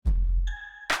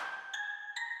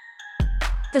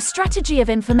The Strategy of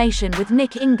Information with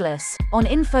Nick Inglis, on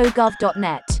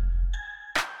infogov.net.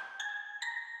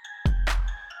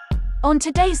 On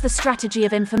today's The Strategy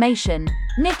of Information,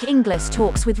 Nick Inglis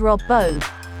talks with Rob Bogue,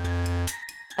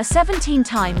 a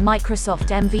 17-time Microsoft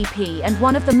MVP and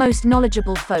one of the most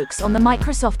knowledgeable folks on the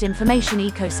Microsoft information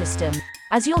ecosystem.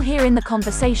 As you'll hear in the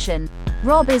conversation,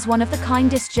 Rob is one of the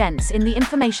kindest gents in the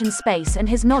information space and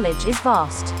his knowledge is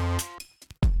vast.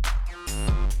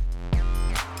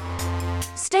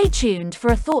 Stay tuned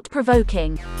for a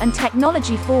thought-provoking and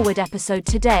technology-forward episode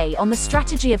today on the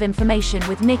Strategy of Information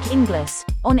with Nick Inglis,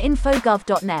 on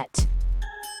infogov.net.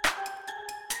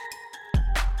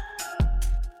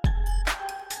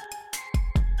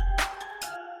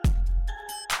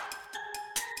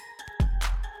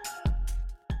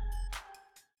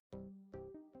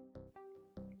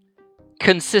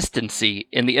 Consistency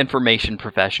in the information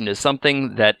profession is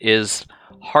something that is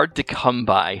hard to come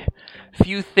by.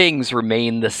 Few things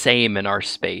remain the same in our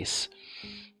space.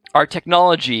 Our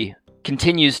technology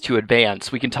continues to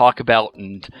advance. We can talk about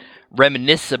and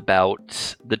reminisce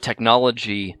about the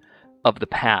technology of the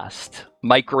past.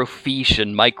 Microfiche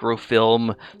and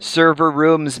microfilm, server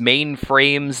rooms,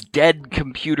 mainframes, dead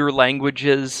computer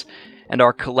languages, and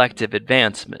our collective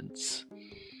advancements.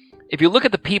 If you look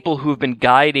at the people who have been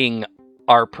guiding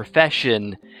our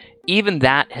profession, even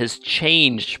that has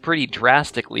changed pretty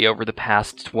drastically over the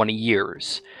past 20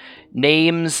 years.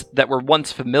 Names that were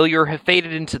once familiar have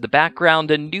faded into the background,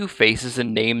 and new faces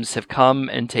and names have come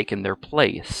and taken their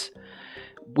place.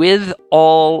 With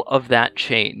all of that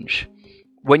change,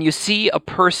 when you see a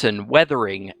person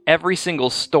weathering every single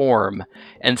storm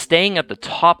and staying at the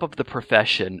top of the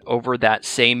profession over that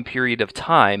same period of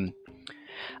time,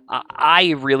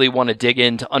 I really want to dig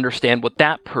in to understand what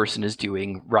that person is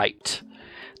doing right.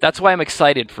 That's why I'm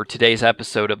excited for today's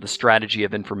episode of The Strategy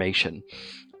of Information.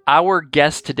 Our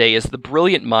guest today is the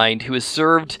brilliant mind who has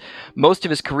served most of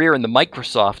his career in the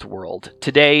Microsoft world.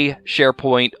 Today,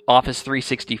 SharePoint, Office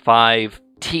 365,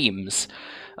 Teams.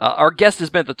 Our guest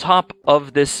has been at the top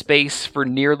of this space for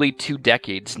nearly 2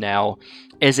 decades now,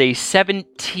 as a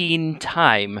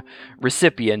 17-time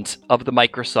recipient of the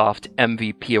Microsoft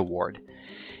MVP Award.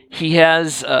 He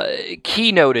has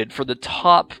keynoted for the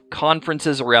top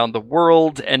conferences around the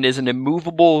world and is an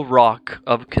immovable rock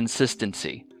of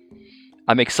consistency.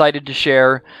 I'm excited to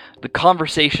share the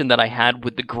conversation that I had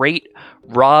with the great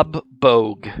Rob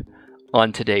Bogue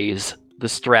on today's The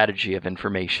Strategy of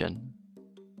Information.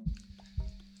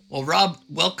 Well, Rob,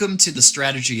 welcome to The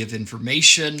Strategy of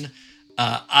Information.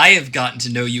 I have gotten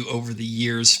to know you over the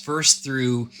years, first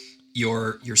through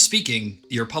your speaking,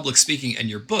 your public speaking, and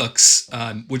your books,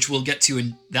 which we'll get to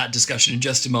in that discussion in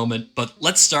just a moment. But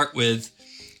let's start with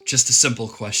just a simple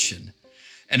question.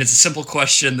 And it's a simple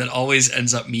question that always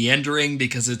ends up meandering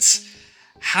because it's,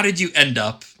 how did you end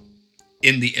up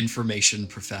in the information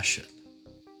profession?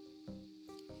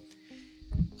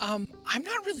 I'm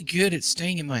not really good at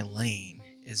staying in my lane,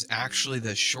 is actually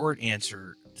the short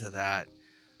answer to that.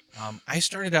 I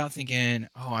started out thinking,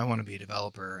 I want to be a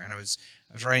developer, and I was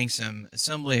writing some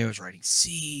assembly, I was writing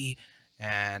C,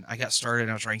 and I got started,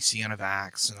 I was writing C on a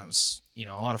VAX, and that was, a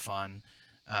lot of fun.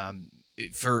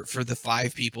 For the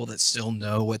 5 people that still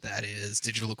know what that is,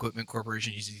 Digital Equipment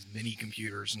Corporation uses these mini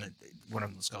computers, and one of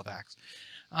them was called VAX.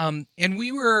 And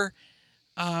we were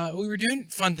doing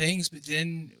fun things, but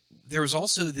then there was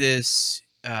also this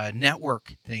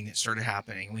network thing that started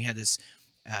happening. We had this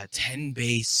 10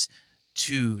 base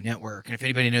 2 network, and if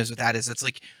anybody knows what that is, that's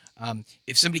like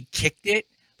if somebody kicked it,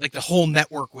 like the whole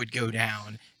network would go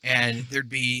down, and there'd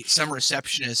be some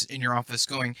receptionist in your office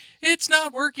going, "It's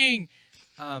not working."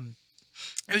 I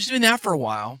was doing that for a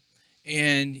while,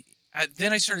 and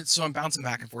then I'm bouncing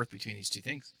back and forth between these 2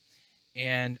 things,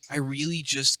 and I really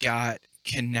just got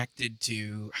connected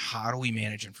to how do we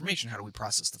manage information, how do we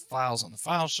process the files on the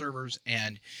file servers,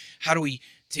 and how do we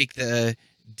take the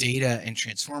data and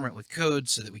transform it with code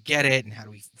so that we get it, and how do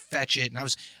we fetch it. And I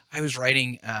was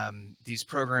writing these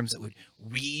programs that would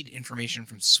read information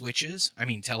from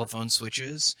telephone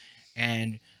switches,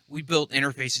 and we built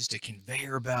interfaces to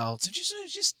conveyor belts, and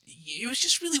it was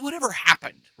just really whatever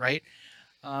happened, right?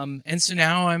 And so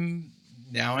now I'm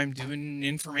doing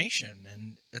information,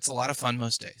 and it's a lot of fun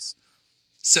most days.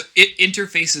 So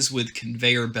interfaces with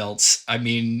conveyor belts. I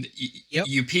mean, Yep.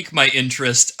 You pique my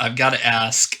interest. I've got to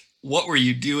ask, what were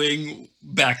you doing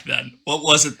back then? What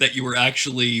was it that you were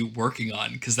actually working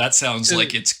on? Because that sounds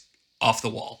like it's off the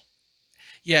wall.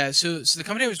 Yeah, so the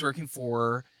company I was working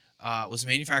for was a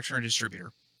manufacturer and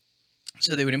distributor.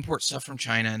 So they would import stuff from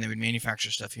China, and they would manufacture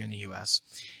stuff here in the U.S.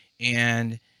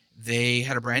 And they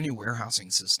had a brand new warehousing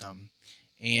system,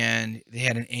 and they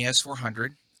had an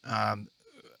AS400,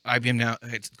 IBM now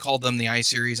had called them the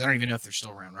I-Series. I don't even know if they're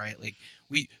still around, right? Like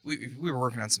we were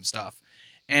working on some stuff,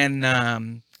 and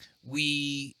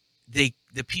the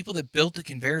people that built the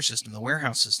conveyor system, the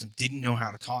warehouse system, didn't know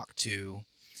how to talk to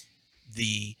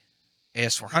the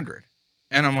AS400,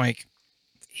 and I'm like,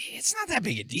 it's not that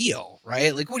big a deal,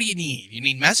 right? Like, what do you need? You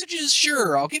need messages?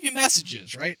 Sure, I'll give you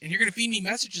messages, right? And you're going to feed me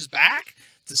messages back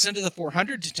to send to the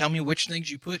 400 to tell me which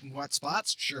things you put in what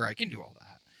spots? Sure, I can do all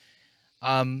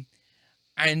that.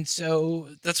 And so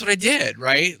that's what I did,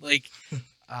 right? Like,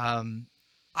 I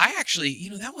actually,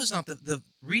 that was not the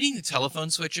reading the telephone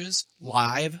switches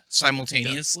live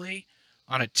simultaneously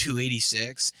on a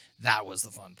 286. That was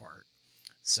the fun part.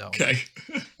 So, okay.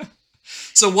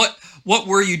 So what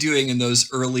were you doing in those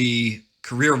early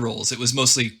career roles? It was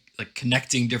mostly like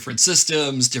connecting different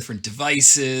systems, different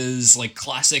devices, like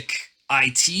classic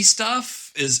IT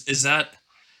stuff. Is that?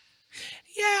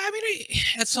 yeah, I mean,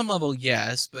 at some level,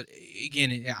 yes, but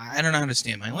again, I don't know how to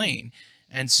stay in my lane,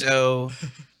 and so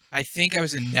I think I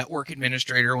was a network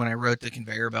administrator when I wrote the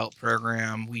conveyor belt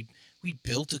program. We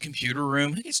built a computer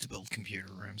room. Who gets to build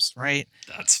computer rooms, right?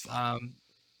 That's fun.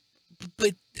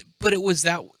 But it was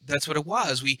that's what it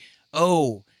was.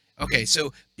 Okay,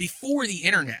 so before the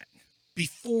internet,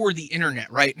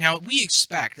 right? Now we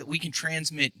expect that we can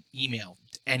transmit email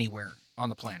anywhere on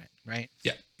the planet, right?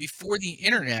 Yeah. Before the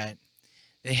internet,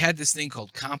 they had this thing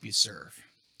called CompuServe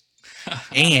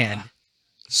and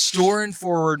store and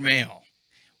forward mail,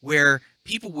 where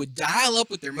people would dial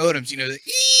up with their modems,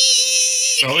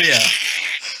 Oh yeah.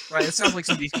 right? It sounds like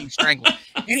somebody's being strangled.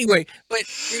 Anyway, but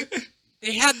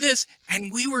they had this,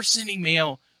 and we were sending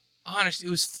mail. Honestly,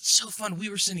 it was so fun. We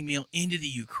were sending mail into the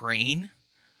Ukraine,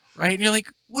 right? And you're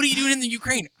like, what are you doing in the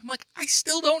Ukraine? I'm like, I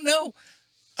still don't know.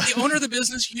 The owner of the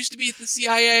business used to be at the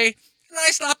CIA, and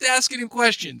I stopped asking him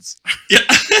questions. Yeah.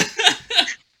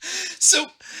 So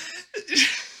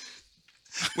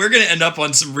we're going to end up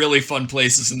on some really fun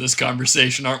places in this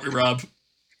conversation, aren't we, Rob?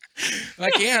 I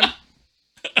can.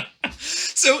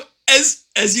 So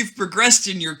as you've progressed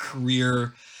in your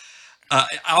career,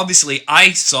 obviously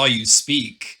I saw you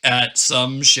speak at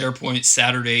some SharePoint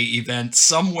Saturday event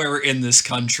somewhere in this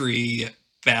country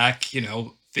back,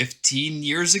 15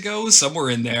 years ago, somewhere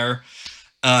in there.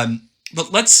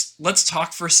 But let's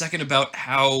talk for a second about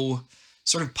how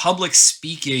sort of public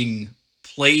speaking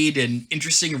played an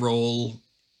interesting role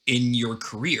in your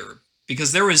career,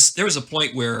 because there was a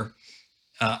point where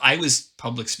I was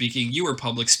public speaking, you were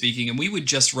public speaking, and we would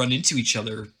just run into each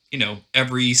other,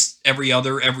 every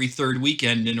third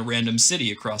weekend in a random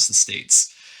city across the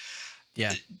states.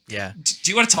 Yeah. Do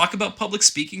you want to talk about public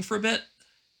speaking for a bit?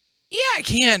 Yeah, I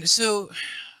can. So,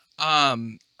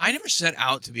 I never set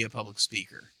out to be a public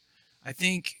speaker. I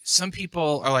think some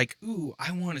people are like, ooh,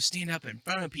 I want to stand up in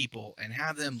front of people and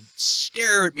have them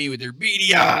stare at me with their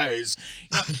beady eyes.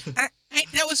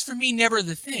 That was for me never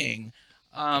the thing.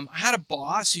 I had a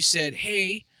boss who said,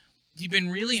 hey, you've been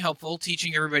really helpful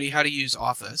teaching everybody how to use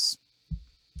Office.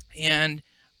 And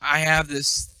I have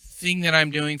this thing that I'm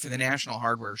doing for the National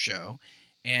Hardware Show.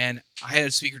 And I had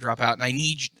a speaker drop out, and I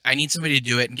need somebody to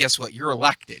do it. And guess what? You're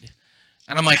elected.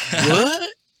 And I'm like, what?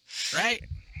 Right?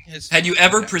 Had you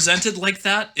ever presented like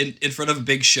that in front of a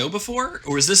big show before?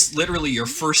 Or is this literally your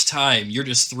first time you're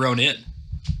just thrown in?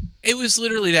 It was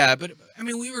literally that. But I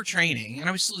mean, we were training, and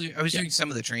I was doing some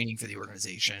of the training for the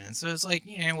organization. And so it's like,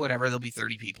 whatever, there'll be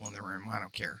 30 people in the room. I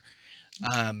don't care.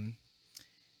 And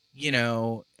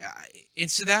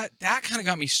so that kind of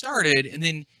got me started, and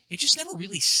then it just never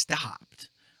really stopped,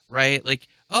 right? Like,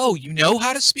 oh, you know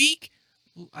how to speak?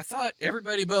 Well, I thought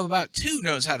everybody above about 2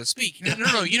 knows how to speak.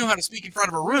 No, you know how to speak in front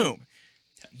of a room.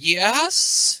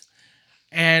 Yes.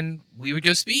 And we would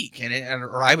go speak,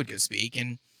 or I would go speak,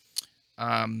 and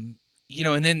and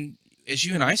then as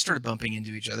you and I started bumping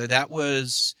into each other, that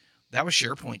was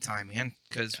SharePoint time, man,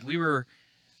 because we were.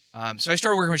 So I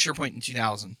started working with SharePoint in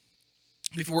 2000,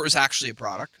 before it was actually a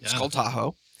product. It's called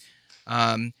Tahoe,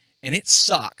 and it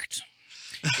sucked.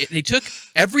 They took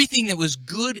everything that was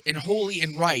good and holy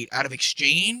and right out of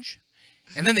Exchange,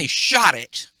 and then they shot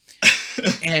it,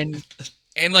 and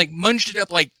like munged it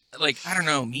up like I don't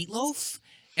know, meatloaf,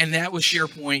 and that was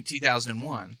SharePoint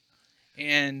 2001,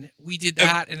 and we did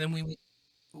that, and then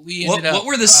we ended up. What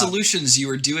were the solutions you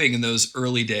were doing in those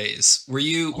early days? Were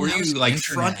you like intranet.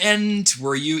 Front end?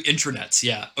 Were you intranets?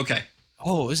 Yeah. Okay.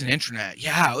 Oh, it was an intranet.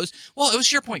 Yeah, it was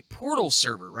SharePoint portal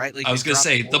server, right? Like I was gonna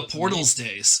say the portals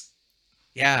days.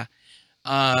 Yeah.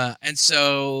 And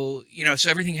so, so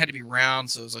everything had to be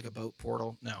round. So it was like a boat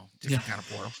portal. No, different kind of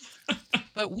portal.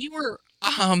 But we were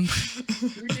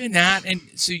doing that. And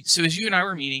so as you and I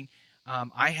were meeting,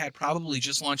 I had probably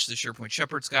just launched the SharePoint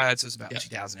Shepherd's Guide. So it was about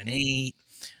 2008.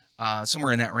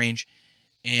 somewhere in that range.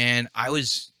 And I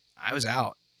was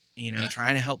out,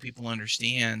 trying to help people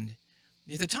understand.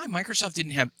 At the time, Microsoft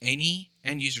didn't have any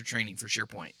end user training for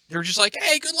SharePoint. They were just like,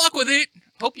 "Hey, good luck with it.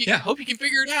 Hope you can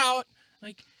figure it out."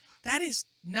 Like, that is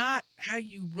not how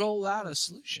you roll out a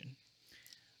solution.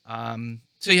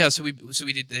 So we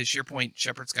did the SharePoint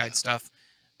Shepherd's Guide stuff.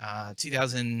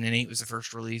 2008 was the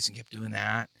first release, and kept doing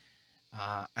that.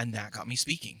 And that got me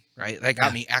speaking, right? That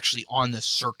got me actually on the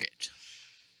circuit.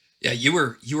 Yeah, you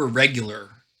were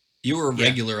regular. You were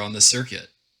regular on the circuit.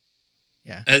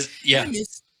 Yeah. Yeah.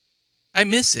 I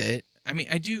miss it. I mean,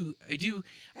 I do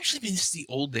actually miss the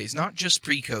old days, not just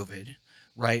pre-COVID,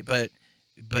 right? But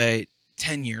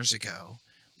 10 years ago,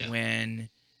 when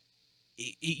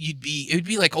it would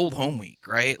be like old home week,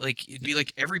 right? Like, it'd be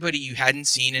like everybody you hadn't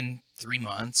seen in 3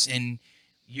 months, and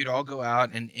you'd all go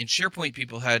out, and SharePoint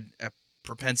people had a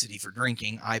propensity for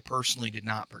drinking. I personally did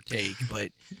not partake,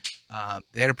 but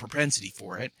they had a propensity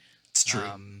for it. It's true.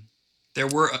 There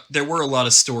were a lot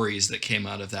of stories that came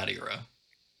out of that era.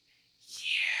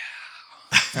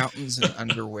 Yeah. Fountains and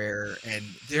underwear, and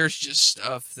there's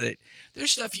stuff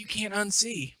you can't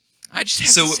unsee. I just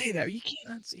have to say that you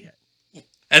can't unsee it.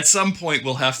 At some point,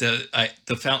 we'll have to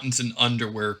the fountains and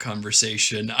underwear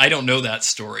conversation. I don't know that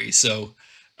story, so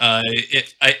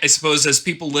I suppose as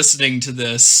people listening to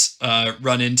this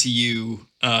run into you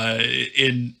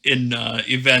in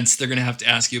events, they're going to have to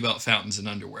ask you about fountains and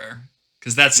underwear,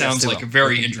 because that sounds like a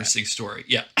very interesting story.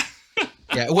 Yeah.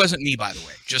 Yeah, it wasn't me, by the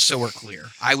way, just so we're clear.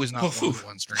 I was not one of the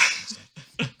ones drinking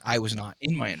stuff. I was not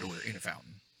in my underwear in a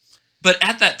fountain. But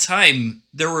at that time,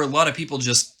 there were a lot of people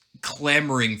just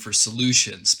clamoring for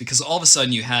solutions, because all of a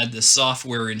sudden you had this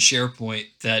software in SharePoint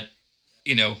that,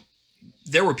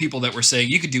 there were people that were saying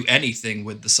you could do anything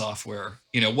with the software.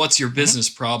 What's your business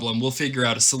problem? We'll figure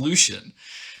out a solution.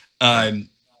 And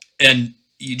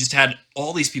you just had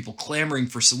all these people clamoring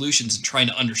for solutions and trying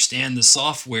to understand the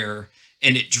software.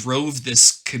 And it drove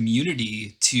this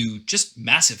community to just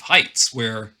massive heights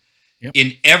where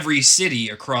in every city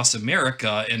across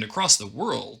America and across the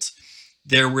world,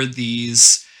 there were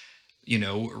these,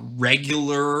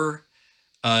 regular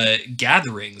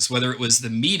gatherings, whether it was the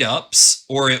meetups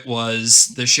or it was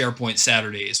the SharePoint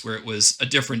Saturdays, where it was a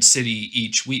different city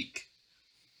each week.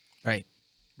 Right.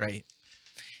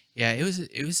 Yeah, it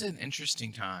was an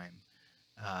interesting time.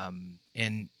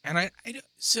 And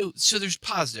so there's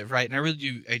positive, right? And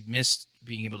I missed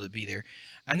being able to be there.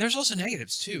 And there's also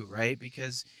negatives too, right?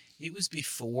 Because it was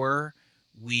before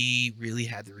we really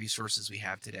had the resources we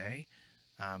have today.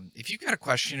 If you've got a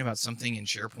question about something in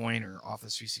SharePoint or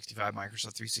Office 365,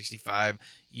 Microsoft 365,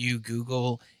 you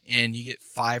Google and you get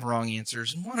 5 wrong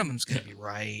answers, and one of them's going to be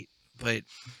right. But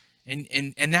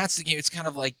and that's the game. It's kind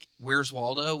of like Where's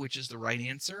Waldo, which is the right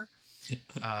answer.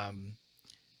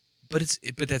 But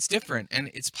that's different, and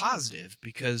it's positive,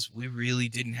 because we really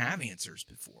didn't have answers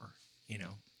before.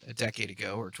 A decade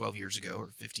ago, or 12 years ago, or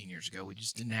 15 years ago, we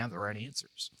just didn't have the right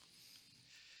answers.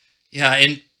 Yeah,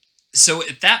 and so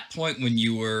at that point, when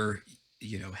you were,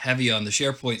 heavy on the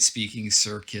SharePoint speaking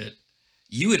circuit,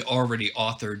 you had already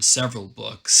authored several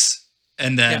books,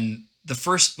 and then the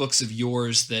first books of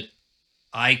yours that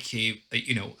I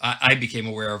became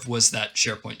aware of was that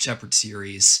SharePoint Shepherd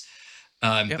series.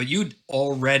 But you'd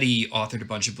already authored a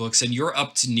bunch of books, and you're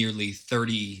up to nearly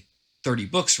 30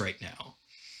 books right now.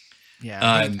 Yeah,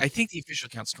 I think the official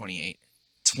count's 28.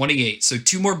 28. So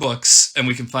 2 more books, and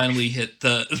we can finally hit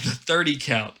the 30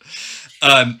 count.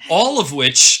 All of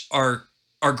which are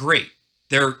great.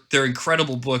 They're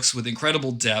incredible books with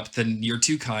incredible depth, and you're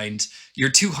too kind.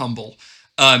 You're too humble.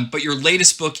 But your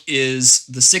latest book is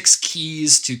The 6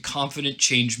 Keys to Confident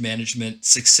Change Management,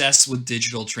 Success with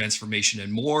Digital Transformation,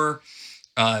 and More.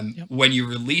 When you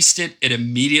released it, it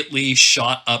immediately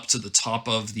shot up to the top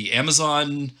of the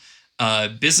Amazon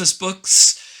business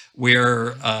books,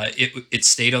 where it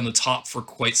stayed on the top for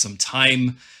quite some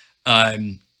time.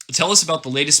 Tell us about the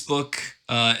latest book,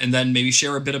 and then maybe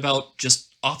share a bit about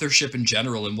just authorship in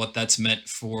general and what that's meant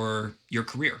for your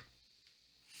career.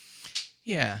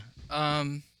 Yeah.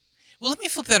 Well, let me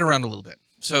flip that around a little bit.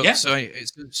 So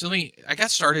I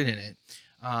got started in it.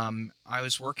 I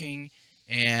was working,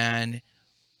 and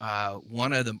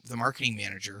one of the marketing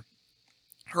manager,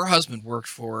 her husband worked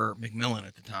for Macmillan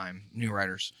at the time, New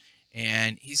Writers,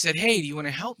 and he said, "Hey, do you want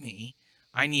to help me?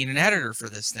 I need an editor for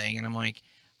this thing." And I'm like,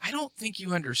 "I don't think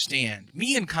you understand.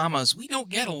 Me and commas, we don't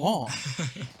get along."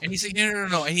 And he said,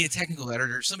 No. I need a technical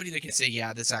editor, somebody that can say,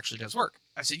 yeah, this actually does work.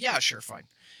 I said, yeah, sure, fine.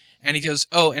 And he goes,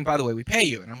 "Oh, and by the way, we pay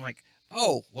you." And I'm like,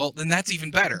 "Oh, well, then that's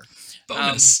even better."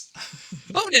 Bonus.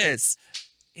 Bonus.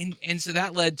 and so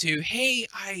that led to, hey,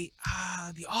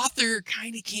 the author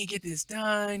kind of can't get this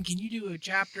done. Can you do a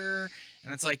chapter?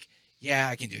 And it's like, yeah,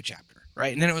 I can do a chapter,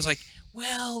 right? And then it was like,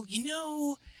 well,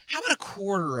 how about a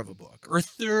quarter of a book or a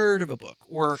third of a book,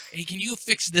 or hey, can you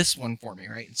fix this one for me,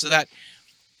 right? And so that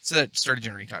started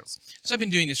generating titles. So I've been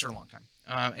doing this for a long time.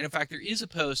 And in fact, there is a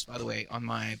post, by the way, on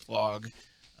my blog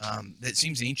that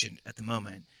seems ancient at the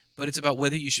moment, but it's about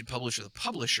whether you should publish with a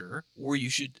publisher or you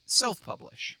should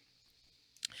self-publish.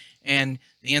 And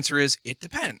the answer is, it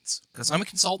depends, because I'm a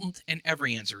consultant, and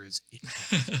every answer is, it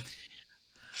depends.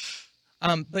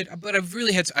 But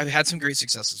I've had some great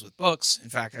successes with books. In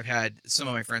fact, I've had some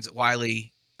of my friends at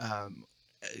Wiley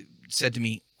said to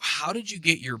me, how did you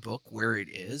get your book where it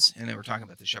is? And they were talking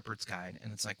about the Shepherd's Guide.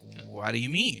 And it's like, what do you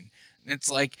mean? And it's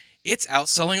like, it's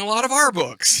outselling a lot of our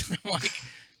books. I'm like,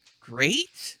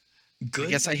 great. Good.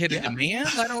 I guess I hit a demand.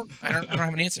 I don't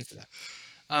have an answer for that.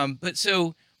 But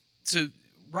so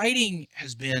writing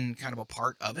has been kind of a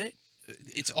part of it.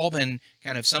 It's all been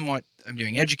kind of somewhat, I'm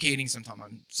doing educating, sometimes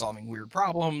I'm solving weird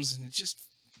problems, and it's just,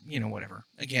 whatever.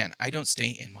 Again, I don't stay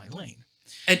in my lane.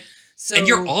 And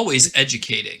you're always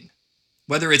educating.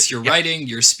 Whether it's your writing,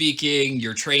 your speaking,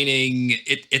 your training,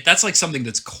 that's like something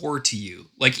that's core to you.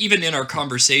 Like even in our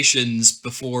conversations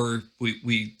before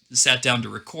we sat down to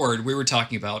record, we were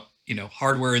talking about,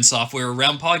 hardware and software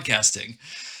around podcasting.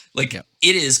 Like it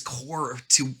is core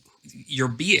to your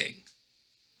being.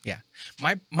 Yeah.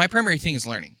 My primary thing is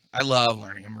learning. I love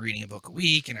learning. I'm reading a book a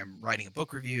week, and I'm writing a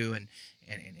book review,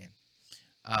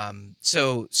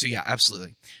 so yeah,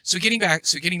 absolutely. So getting back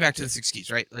to the 6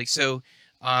 keys, right? Like, so,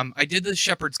 I did the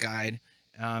Shepherd's Guide,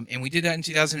 and we did that in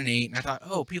 2008, and I thought,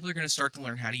 oh, people are going to start to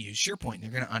learn how to use SharePoint.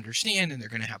 They're going to understand, and they're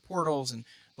going to have portals and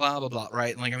blah, blah, blah,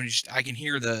 right? And like, I can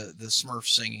hear the Smurfs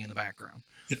singing in the background.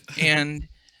 And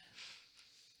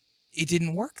it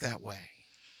didn't work that way.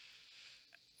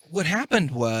 What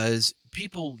happened was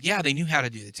people, they knew how to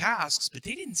do the tasks, but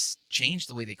they didn't change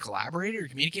the way they collaborated or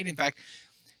communicated. In fact,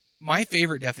 my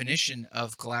favorite definition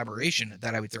of collaboration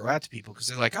that I would throw out to people, because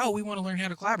they're like, oh, we want to learn how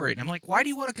to collaborate. And I'm like, why do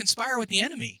you want to conspire with the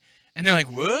enemy? And they're like,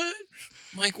 what?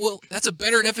 I'm like, well, that's a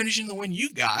better definition than the one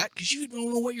you've got, because you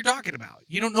don't know what you're talking about.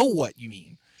 You don't know what you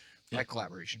mean by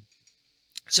collaboration.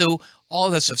 So all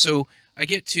of that stuff. So I've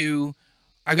got to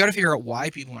figure out why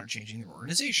people aren't changing their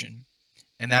organization.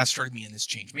 And that started me in this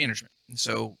change management. And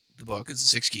so the book is the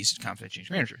 6 keys to confident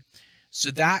change management. So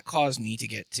that caused me to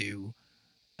get to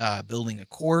building a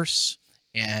course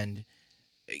and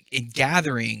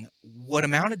gathering what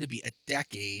amounted to be a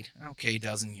decade, a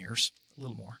dozen years, a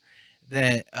little more,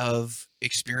 of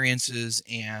experiences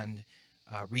and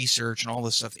research and all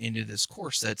this stuff into this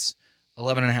course that's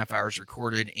 11 and a half hours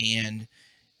recorded and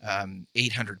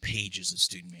 800 pages of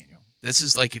student manual. This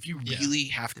is like, if you really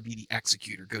have to be the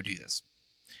executor, go do this.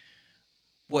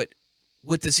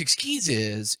 What the 6 keys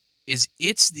is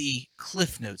it's the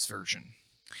Cliff Notes version.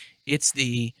 It's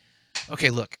the, okay,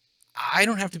 look, I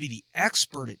don't have to be the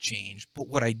expert at change, but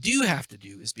what I do have to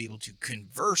do is be able to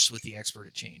converse with the expert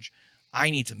at change. I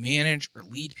need to manage or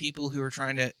lead people who are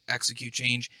trying to execute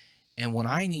change. And what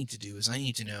I need to do is I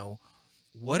need to know,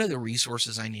 what are the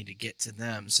resources I need to get to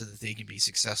them so that they can be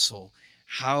successful?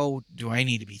 How do I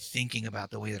need to be thinking about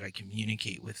the way that I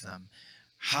communicate with them?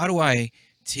 How do I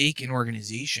take an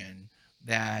organization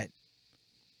that,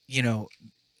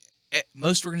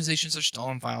 most organizations are still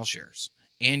on file shares,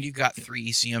 and you've got 3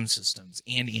 ECM systems,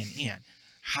 and.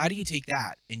 How do you take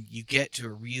that and you get to a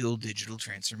real digital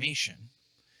transformation?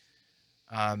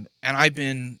 And I've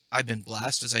been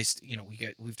blessed, as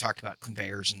we've talked about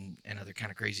conveyors and other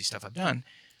kind of crazy stuff I've done,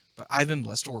 but I've been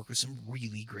blessed to work with some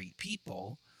really great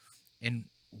people, and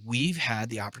we've had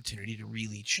the opportunity to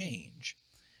really change.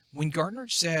 When Gartner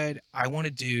said, we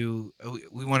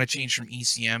want to change from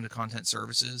ECM to content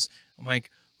services, I'm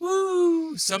like,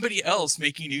 woo, somebody else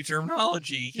making new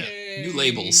terminology. Yay. New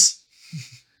labels.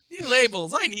 New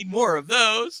labels. I need more of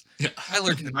those. Yeah. I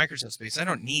learned in the Microsoft space, I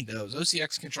don't need those.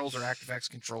 OCX controls are ActiveX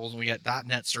controls, and we got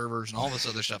 .NET servers and all this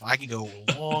other stuff. I can go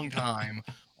a long time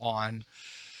on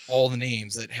all the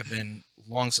names that have been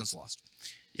long since lost.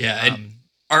 Yeah, and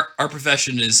our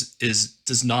profession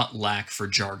does not lack for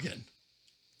jargon.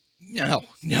 No.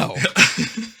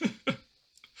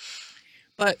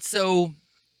 But so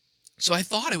I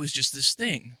thought it was just this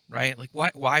thing, right? Like,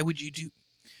 why would you do?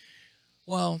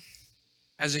 Well,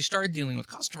 as I started dealing with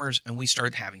customers and we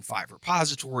started having 5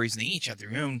 repositories, and they each have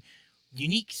their own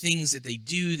unique things that they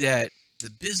do that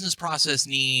the business process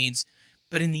needs.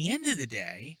 But in the end of the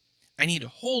day, I need to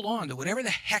hold on to whatever the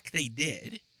heck they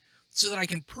did so that I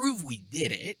can prove we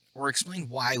did it or explain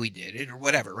why we did it or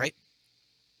whatever, right?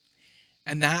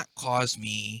 And that caused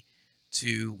me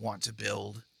to want to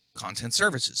build content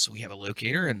services. So we have a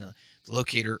locator, and the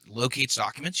locator locates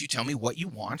documents. You tell me what you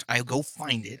want. I go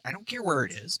find it. I don't care where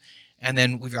it is. And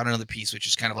then we've got another piece, which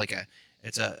is kind of like a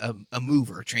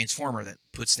mover, a transformer that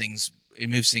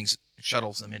moves things,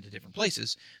 shuttles them into different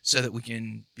places so that we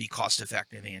can be cost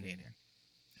effective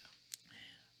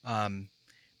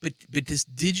but this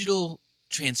digital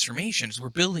transformation, as we're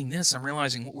building this, I'm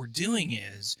realizing what we're doing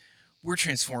is we're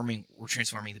transforming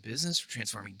the business, we're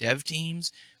transforming dev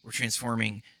teams, we're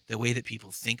transforming the way that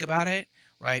people think about it,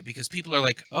 right? Because people are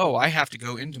like, oh, I have to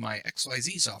go into my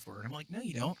XYZ software. And I'm like, no,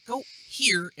 you don't. Go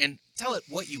here and tell it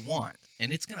what you want,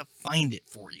 and it's going to find it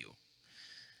for you.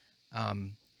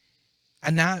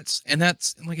 And that's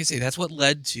like I say, that's what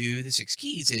led to the 6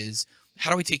 keys is how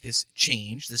do we take this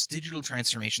change, this digital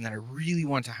transformation that I really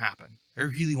want to happen? I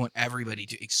really want everybody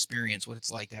to experience what it's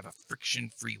like to have a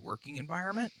friction-free working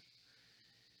environment.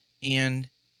 And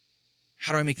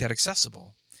how do I make that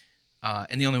accessible?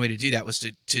 And the only way to do that was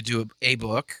to do a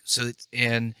book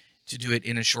and to do it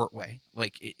in a short way.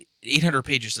 Like 800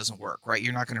 pages doesn't work, right?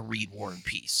 You're not going to read War and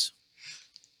Peace.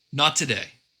 Not today.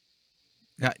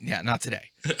 Not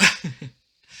today.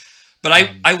 But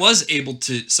I was able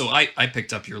to, so I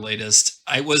picked up your latest.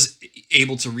 I was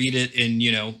able to read it in,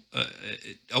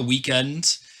 a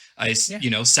weekend. I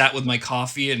sat with my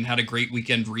coffee and had a great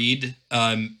weekend read.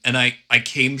 And I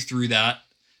came through that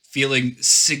feeling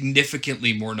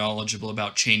significantly more knowledgeable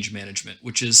about change management,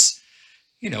 which is,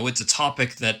 it's a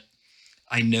topic that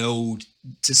I know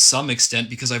to some extent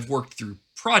because I've worked through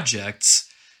projects,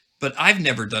 but I've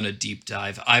never done a deep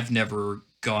dive. I've never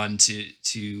gone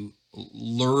to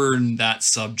learn that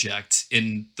subject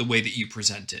in the way that you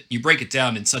present it. You break it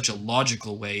down in such a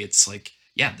logical way. It's like,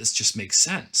 yeah, this just makes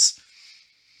sense.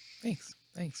 Thanks.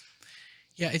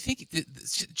 Yeah, I think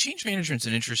change management's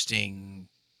an interesting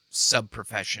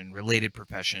sub-profession, related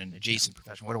profession, adjacent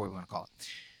profession, whatever we want to call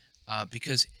it,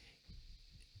 because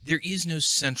there is no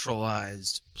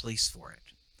centralized place for it.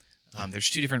 There's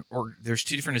two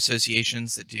different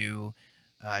associations that do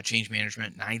change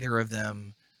management. Neither of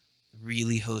them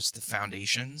really host the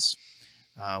foundations.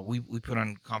 We put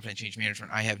on Confident Change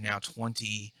Management. I have now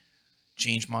 20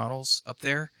 change models up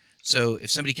there. So if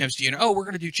somebody comes to you and, we're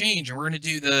going to do change and we're going to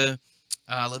do the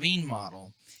Levine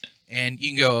model, and you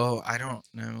can go, I don't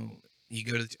know. You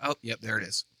go to, yep, there it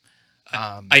is.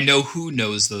 I know who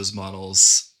knows those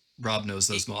models. Rob knows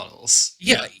those models.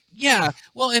 Yeah.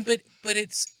 Well, but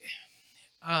it's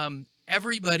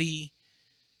everybody.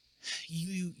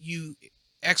 You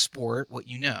export what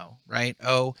you know, right?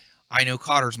 Oh, I know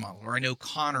Cotter's model, or I know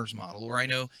Connor's model, or I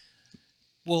know.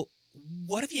 Well,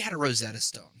 what if you had a Rosetta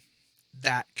Stone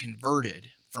that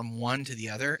converted from one to the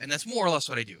other? And that's more or less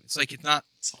what I do. It's like it's not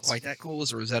quite that cool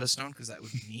as a Rosetta Stone because that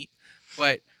would be neat,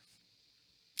 but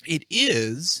it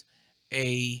is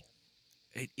a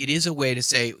way to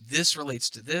say this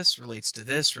relates to this, relates to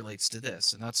this, relates to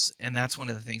this, and that's one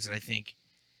of the things that I think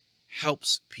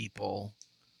helps people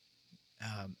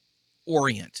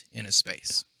orient in a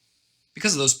space.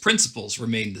 Because those principles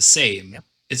remain the same. Yep.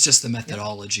 It's just the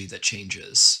methodology that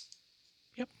changes.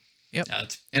 Yep.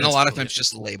 And a lot of times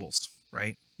just labels,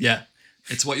 right? Yeah.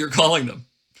 It's what you're calling them.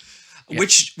 Yeah.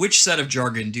 Which set of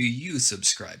jargon do you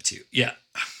subscribe to? Yeah.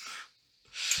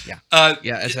 Yeah.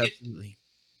 Absolutely.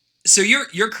 So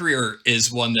your career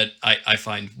is one that I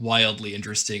find wildly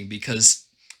interesting because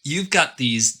you've got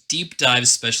these deep dive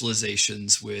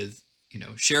specializations with,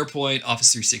 SharePoint,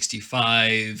 Office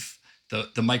 365, the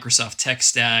Microsoft tech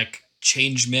stack,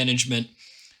 change management,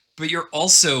 but you're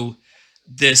also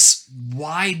this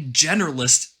wide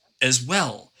generalist as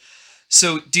well.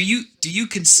 So do you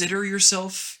consider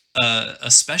yourself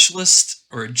a specialist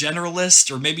or a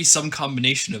generalist or maybe some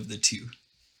combination of the two?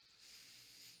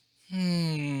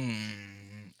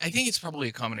 I think it's probably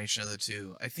a combination of the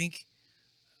two. I think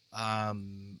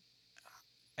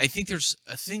there's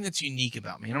a thing that's unique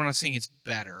about me. And I'm not saying it's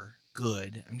better,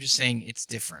 good. I'm just saying it's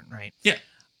different, right? Yeah.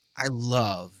 I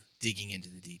love digging into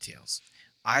the details.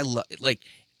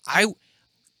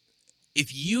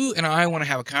 If you and I want to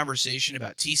have a conversation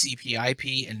about TCP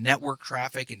IP and network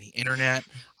traffic and the internet,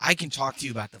 I can talk to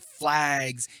you about the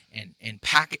flags and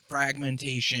packet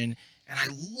fragmentation. And I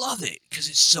love it because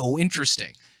it's so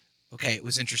interesting. Okay, it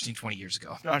was interesting 20 years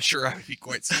ago. I'm not sure I would be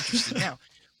quite so interested now.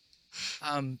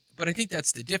 But I think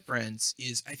that's the difference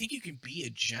is I think you can be a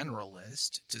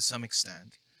generalist to some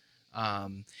extent.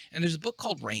 And there's a book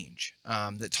called Range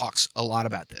that talks a lot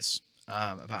about this,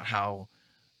 about how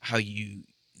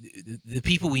the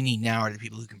people we need now are the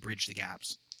people who can bridge the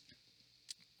gaps.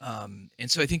 And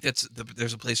so I think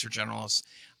there's a place for generalists.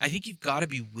 I think you've got to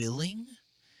be willing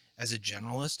as a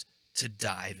generalist to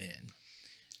dive in.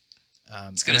 I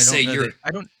was going to say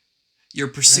You're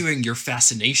pursuing your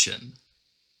fascination.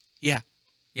 Yeah,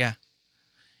 yeah,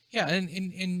 yeah.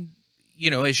 And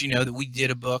as you know, that we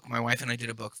did a book. My wife and I did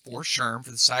a book for SHRM,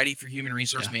 for the Society for Human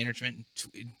Resource Yeah. Management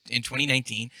in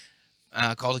 2019,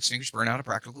 called "Extinguish Burnout: A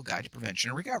Practical Guide to Prevention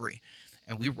and Recovery."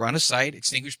 And we run a site,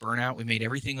 Extinguish Burnout. We made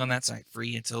everything on that site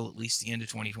free until at least the end of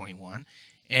 2021.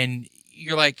 And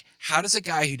you're like, how does a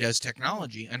guy who does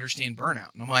technology understand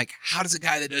burnout? And I'm like, how does a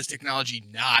guy that does technology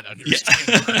not understand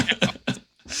burnout?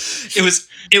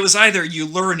 It was either you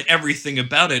learn everything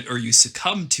about it or you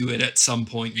succumb to it at some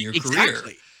point in your career.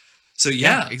 Exactly. So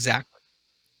Yeah, exactly.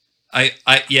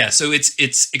 So it's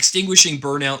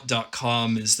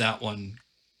extinguishingburnout.com is that one.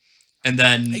 And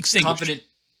then Extinguish.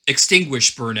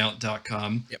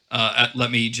 extinguishburnout.com. Yep.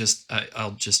 Let me just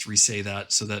I'll just re-say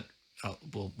that so that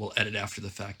we'll edit after the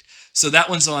fact. So that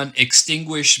one's on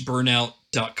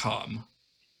extinguishburnout.com.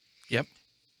 Yep.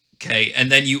 Okay, and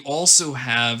then you also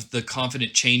have the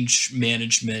Confident Change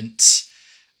Management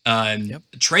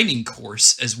training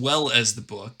course, as well as the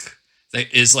book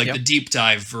that is like the deep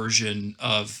dive version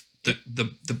of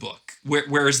the book.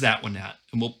 Where is that one at?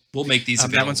 And we'll make these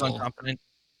available. That one's on Confident.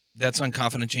 That's on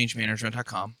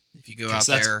confidentchangemanagement.com. If you go out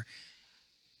there,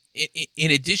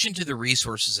 in addition to the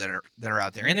resources that are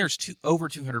out there, and there's over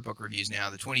 200 book reviews now,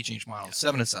 the 20 change model,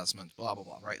 7 assessments, blah blah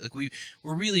blah. Right? Like we're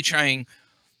really trying.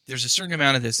 There's a certain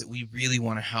amount of this that we really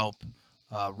want to help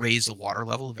raise the water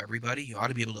level of everybody. You ought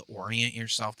to be able to orient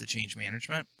yourself to change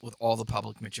management with all the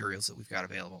public materials that we've got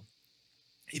available.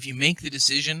 If you make the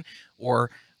decision, or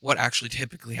what actually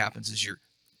typically happens is your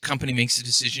company makes the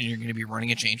decision you're going to be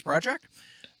running a change project,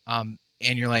 and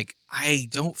you're like, I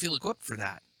don't feel equipped for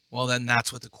that. Well, then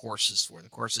that's what the course is for. The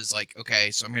course is like,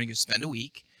 okay, so I'm going to go spend a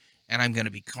week, and I'm going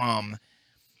to become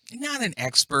not an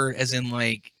expert as in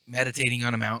like meditating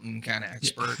on a mountain kind of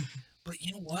expert, but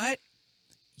you know what?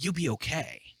 You'll be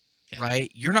okay,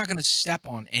 right? You're not going to step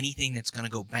on anything that's going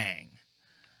to go bang.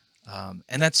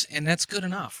 And that's good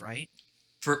enough, right?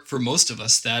 For most of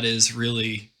us, that is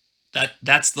really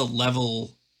that's the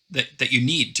level that you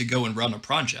need to go and run a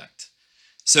project.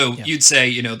 So you'd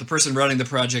say, the person running the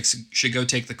project should go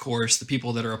take the course. The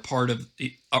people that are a part of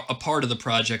the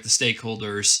project, the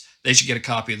stakeholders, they should get a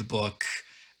copy of the book.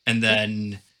 And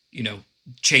then,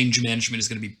 change management is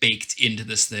going to be baked into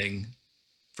this thing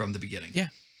from the beginning. Yeah.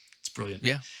 It's brilliant.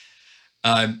 Yeah.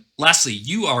 Lastly,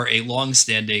 you are a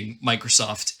longstanding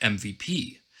Microsoft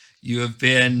MVP. You have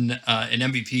been an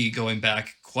MVP going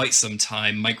back quite some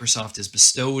time. Microsoft has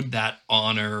bestowed that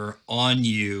honor on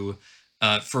you.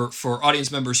 For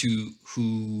audience members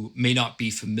who may not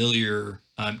be familiar,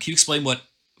 can you explain what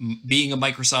being a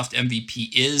Microsoft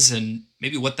MVP is and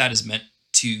maybe what that has meant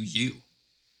to you?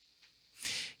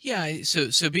 Yeah,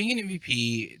 so being an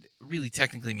MVP really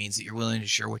technically means that you're willing to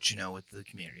share what you know with the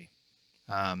community.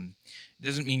 It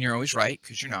doesn't mean you're always right,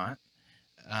 because you're not,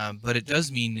 but it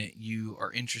does mean that you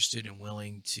are interested and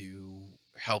willing to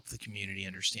help the community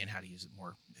understand how to use it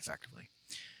more effectively.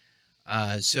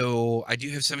 So I do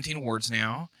have 17 awards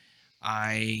now.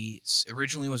 I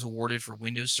originally was awarded for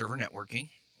Windows Server Networking,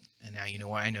 and now you know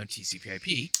why I know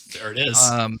TCP/IP. There it is.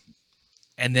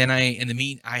 And then I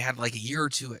had like a year or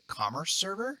two at Commerce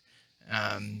Server.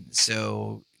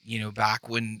 So back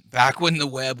when the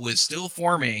web was still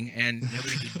forming and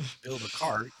nobody could build a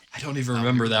cart. I don't even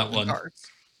remember that one. Carts.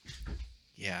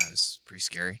 Yeah, it was pretty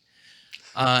scary.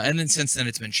 And then since then,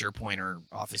 it's been SharePoint or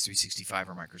Office 365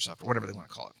 or Microsoft or whatever they want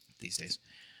to call it these days.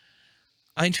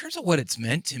 In terms of what it's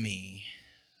meant to me,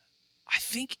 I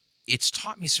think it's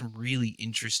taught me some really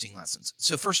interesting lessons.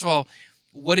 So first of all,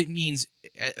 what it means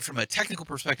from a technical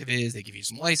perspective is they give you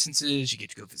some licenses, you get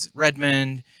to go visit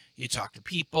Redmond, you talk to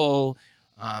people.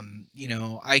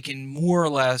 I can more or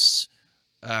less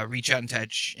reach out and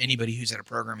touch anybody who's at a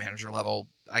program manager level.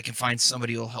 I can find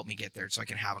somebody who will help me get there so I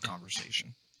can have a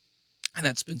conversation. And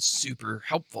that's been super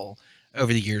helpful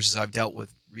over the years as I've dealt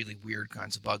with really weird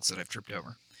kinds of bugs that I've tripped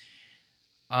over.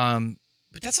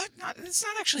 But that's not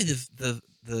actually the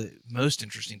most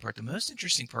interesting part. The most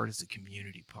interesting part is the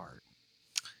community part.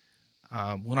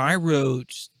 When I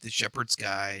wrote the Shepherd's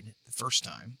Guide the first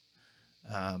time,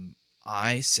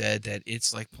 I said that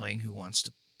it's like playing Who Wants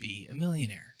to Be a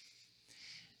Millionaire.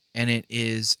 And it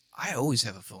is, I always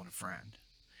have a phone a friend,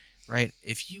 right?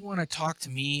 If you want to talk to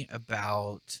me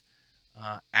about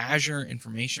Azure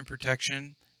information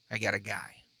protection, I got a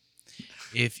guy.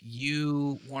 If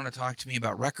you want to talk to me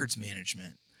about records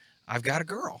management, I've got a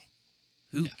girl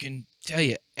who can tell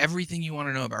you everything you want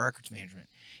to know about records management.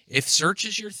 If search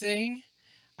is your thing,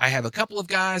 I have a couple of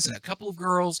guys and a couple of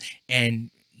girls,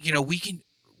 and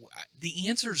the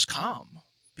answers come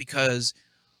because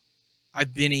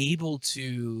I've been able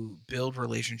to build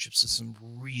relationships with some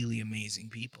really amazing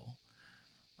people.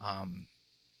 Um,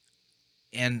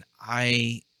 and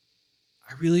I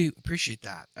really appreciate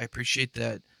that. I appreciate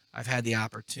that I've had the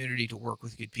opportunity to work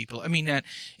with good people. I mean, that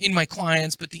in my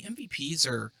clients, but the MVPs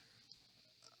are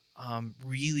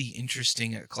really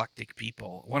interesting, eclectic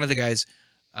people. One of the guys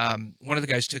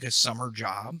took a summer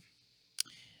job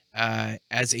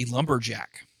as a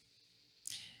lumberjack.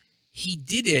 He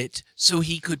did it so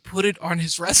he could put it on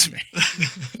his resume.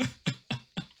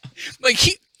 Like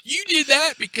you did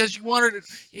that because you wanted to.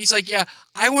 He's like, yeah,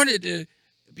 I wanted to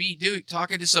be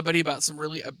talking to somebody about some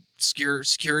really obscure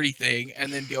security thing,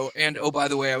 and then go and oh, by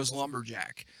the way, I was a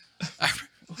lumberjack.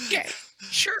 Okay,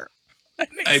 sure, that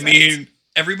makes I sense. mean,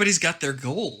 everybody's got their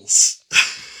goals.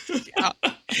 Yeah,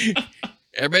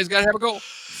 everybody's got to have a goal.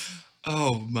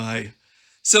 Oh my.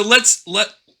 So let's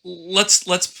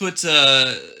put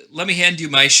let me hand you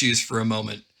my shoes for a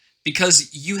moment,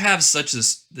 because you have such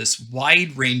this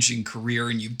wide-ranging career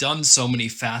and you've done so many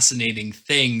fascinating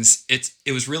things. It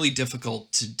was really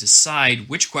difficult to decide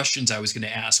which questions I was going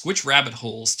to ask. Which rabbit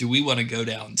holes do we want to go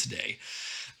down today?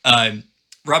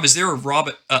 Rob, is there a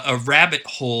rabbit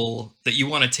hole that you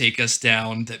want to take us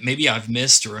down that maybe I've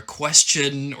missed, or a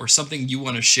question or something you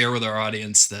want to share with our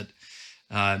audience that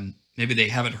maybe they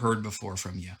haven't heard before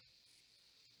from you?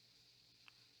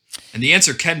 And the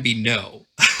answer can be no.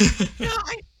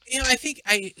 I think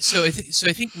I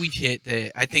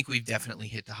think we've definitely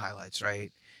hit the highlights,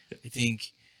 right? I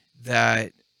think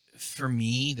that for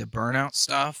me, the burnout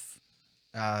stuff,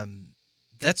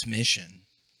 that's mission.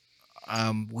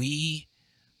 We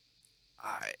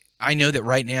I know that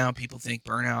right now people think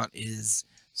burnout is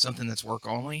something that's work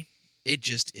only. It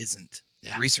just isn't.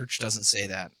 Yeah. Research doesn't say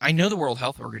that. I know the World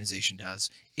Health Organization does.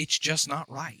 It's just not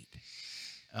right.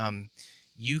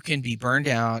 You can be burned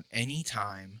out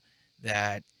anytime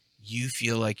that you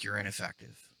feel like you're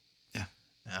ineffective. Yeah.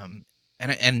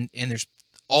 And there's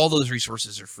all those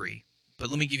resources are free. But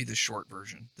let me give you the short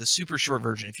version, the super short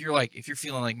version. If you're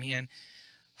feeling like, man,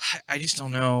 I just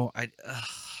don't know.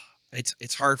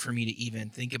 It's hard for me to even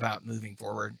think about moving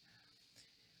forward.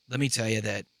 Let me tell you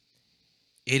that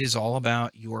it is all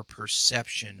about your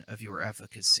perception of your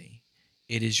efficacy.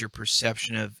 It is your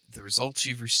perception of the results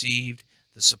you've received,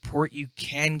 the support you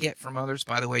can get from others.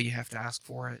 By the way, you have to ask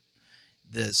for it.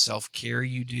 The self-care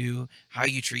you do, how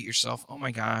you treat yourself. Oh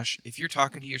my gosh, if you're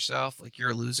talking to yourself like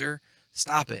you're a loser,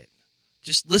 stop it.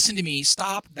 Just listen to me.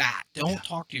 Stop that. Don't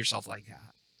talk to yourself like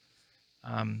that.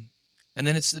 And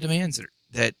then it's the demands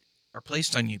that are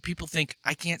placed on you. People think,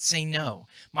 I can't say no.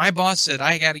 My boss said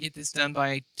I got to get this done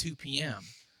by 2 p.m.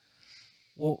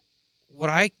 Well, what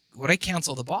I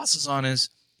counsel the bosses on is,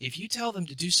 if you tell them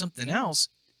to do something else,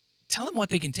 tell them what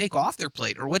they can take off their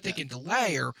plate or what they can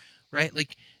delay, or right,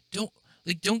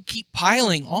 don't keep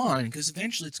piling on, because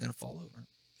eventually it's going to fall over.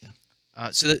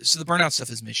 Yeah. So the burnout stuff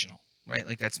is missional, right?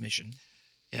 Like, that's mission.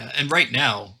 Yeah, and right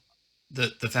now,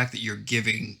 the fact that you're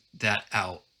giving that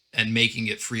out and making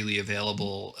it freely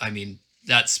available, I mean,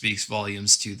 that speaks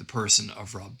volumes to the person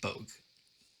of Rob Bogue.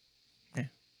 Yeah,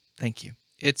 thank you.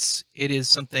 It is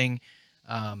something,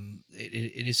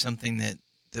 it is something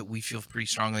that we feel pretty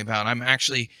strongly about. I'm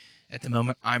actually, at the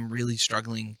moment, I'm really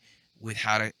struggling with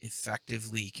how to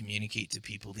effectively communicate to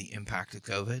people the impact of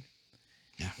COVID.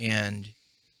 Yeah. And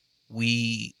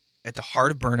at the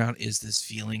heart of burnout is this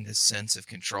feeling, this sense of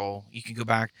control. You can go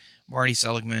back, Marty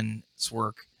Seligman's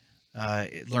work,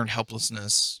 Learned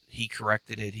Helplessness. He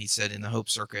corrected it. He said in the Hope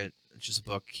Circuit, which is a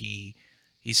book, he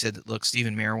said that, look,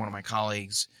 Stephen Mayer, one of my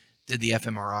colleagues, did the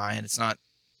fMRI, and it's not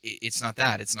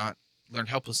that. It's not learned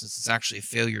helplessness. It's actually a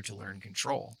failure to learn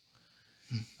control.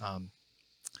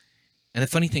 And the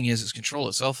funny thing is control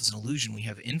itself is an illusion. We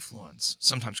have influence,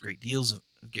 sometimes great deal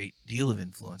of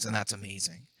influence, and that's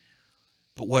amazing.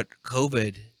 But what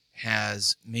COVID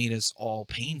has made us all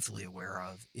painfully aware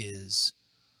of is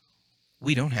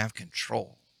we don't have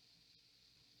control.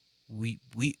 We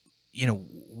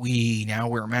now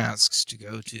wear masks to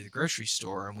go to the grocery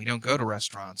store, and we don't go to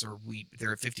restaurants, or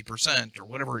they're at 50% or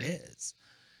whatever it is,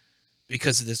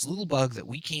 because of this little bug that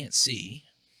we can't see.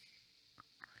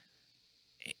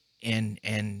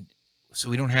 And so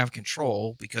we don't have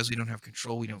control. Because we don't have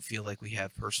control, we don't feel like we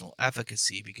have personal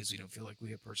efficacy. Because we don't feel like we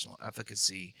have personal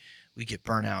efficacy, we get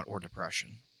burnout or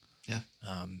depression. Yeah.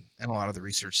 And a lot of the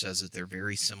research says that they're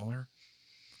very similar.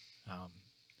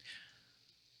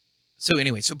 So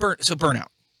anyway, so burnout.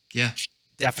 Yeah.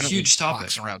 Definitely huge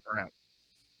topic around burnout.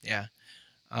 Yeah.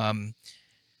 And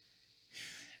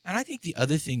I think the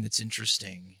other thing that's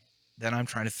interesting that I'm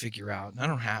trying to figure out, and I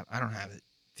don't have it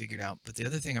figured out, but the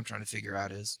other thing I'm trying to figure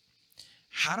out is,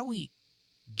 how do we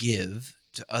give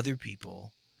to other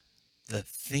people the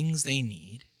things they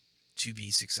need to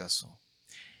be successful.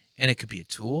 And it could be a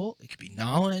tool, it could be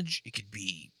knowledge, it could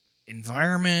be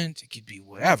environment, it could be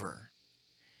whatever.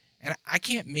 And I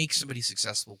can't make somebody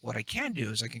successful. What I can do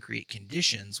is I can create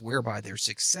conditions whereby their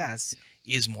success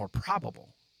is more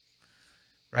probable.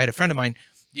 Right? A friend of mine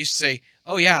used to say,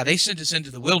 oh yeah, they sent us into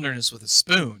the wilderness with a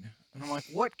spoon. And I'm like,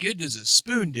 what good does a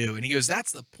spoon do? And he goes,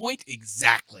 that's the point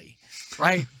exactly.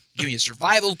 Right? Give me a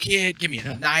survival kit, give me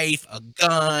a knife, a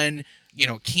gun,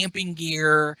 camping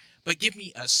gear, but give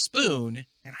me a spoon,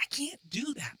 and I can't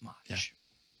do that much.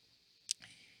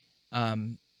 Yeah.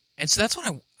 And so that's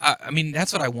what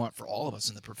that's what I want for all of us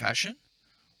in the profession.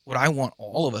 What I want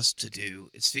all of us to do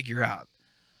is figure out,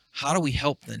 how do we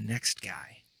help the next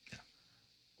guy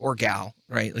or gal,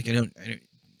 right? Like,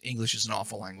 English is an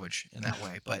awful language in that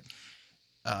way, but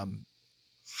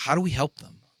how do we help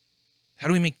them? How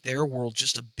do we make their world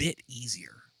just a bit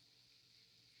easier?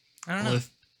 I don't know.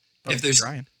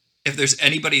 If there's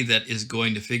anybody that is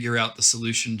going to figure out the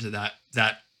solution to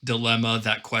that dilemma,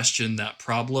 that question, that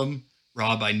problem,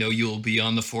 Rob, I know you will be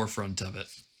on the forefront of it.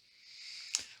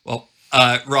 Well,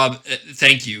 Rob,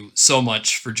 thank you so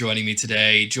much for joining me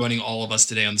today, joining all of us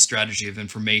today on the Strategy of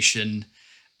Information.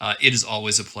 It is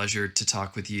always a pleasure to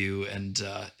talk with you, and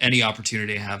any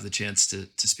opportunity I have the chance to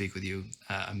speak with you,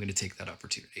 I'm going to take that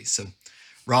opportunity. So,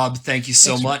 Rob, thank you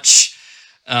so much.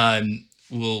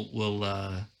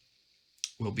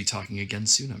 We'll be talking again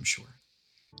soon, I'm sure.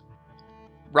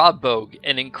 Rob Bogue,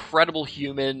 an incredible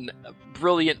human, a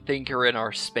brilliant thinker in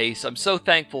our space. I'm so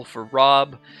thankful for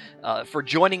Rob, for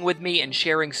joining with me and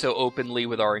sharing so openly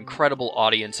with our incredible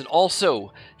audience. And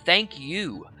also, thank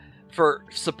you for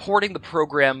supporting the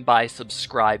program by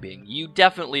subscribing. You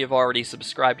definitely have already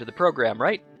subscribed to the program,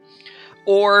 right?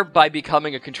 Or by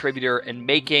becoming a contributor and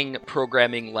making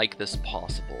programming like this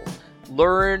possible.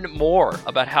 Learn more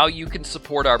about how you can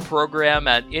support our program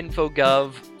at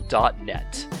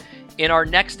infogov.net. In our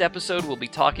next episode, we'll be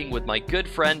talking with my good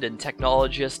friend and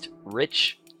technologist,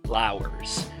 Rich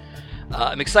Flowers.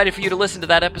 I'm excited for you to listen to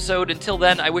that episode. Until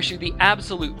then, I wish you the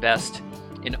absolute best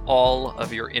in all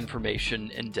of your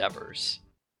information endeavors.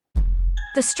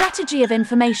 The Strategy of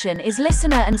Information is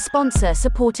listener and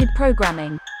sponsor-supported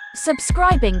programming.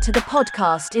 Subscribing to the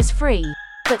podcast is free,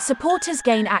 but supporters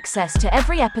gain access to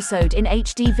every episode in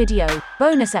HD video,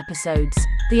 bonus episodes,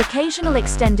 the occasional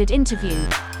extended interview,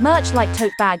 merch like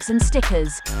tote bags and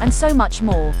stickers, and so much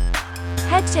more.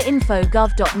 Head to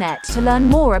infogov.net to learn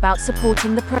more about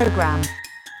supporting the program.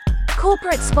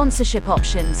 Corporate sponsorship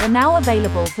options are now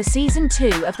available for Season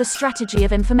 2 of The Strategy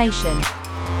of Information.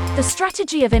 The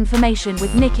Strategy of Information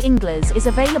with Nick Inglis is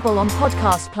available on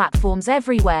podcast platforms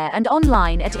everywhere and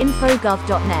online at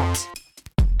infogov.net.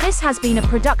 This has been a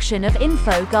production of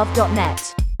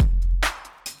infogov.net.